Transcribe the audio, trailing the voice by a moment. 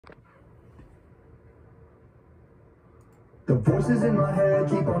The voices in my head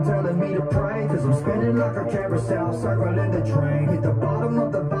keep on telling me to pray, cause I'm spinning like a carousel, circling the train. Hit the bottom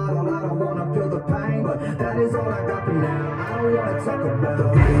of the bottle, I don't wanna feel the pain, but that is all I got for now. I don't wanna talk about the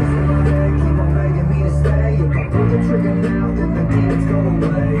voices in my head keep on begging me to stay. If I pull the trigger now, then the demons go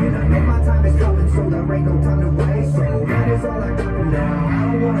away. And I know my time is coming, so there ain't no time to waste. So that is all I got for now. I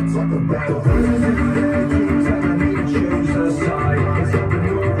don't wanna talk about the voices in my head keep telling me to choose a side. It's up to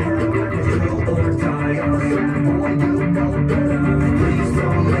you, like it's true or die. I'm a sad boy, you know better. Please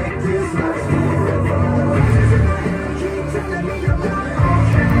don't make this last forever. Voices in my head keep telling me I'm not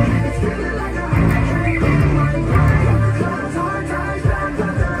okay. It's feeling like a hurricane in my brain. Clouds, hard times, bad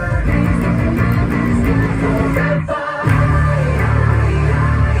weather. These moments last forever.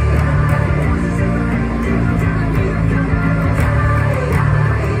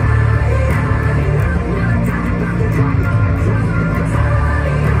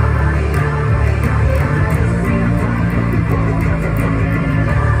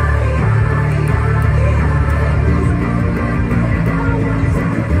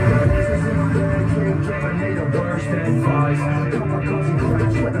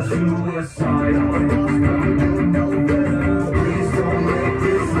 Suicide, I'm a lost boy, you know better. Please don't make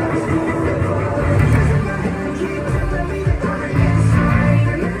this last forever. Voices in my head keep telling me that I'm insane.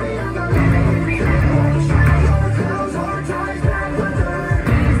 Maybe I'm the lame, can't shine. All the clouds, hard times, bad weather.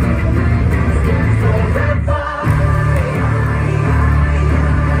 Please don't make this last forever.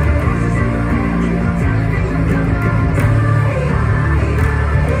 Voices in my head keep telling me I'm gonna die.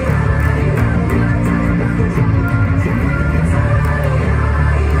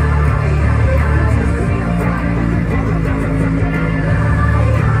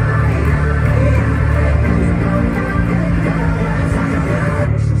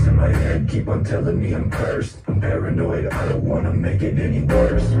 Keep on telling me I'm cursed. I'm paranoid, I don't wanna make it any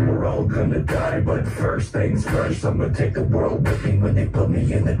worse. We're all gonna die, but first things first, I'm gonna take the world with me when they put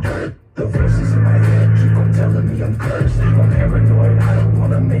me in the dirt. The voices in my head keep on telling me I'm cursed. I'm paranoid, I don't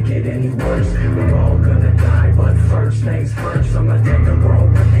wanna make it any worse. We're all gonna die, but first things first, I'm gonna take the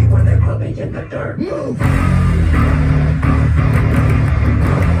world with me when they put me in the dirt. Move!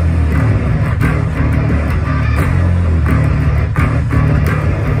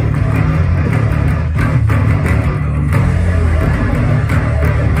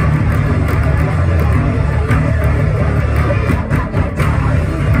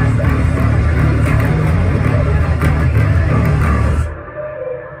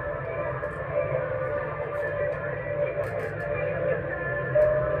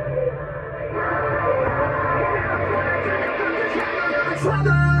 Try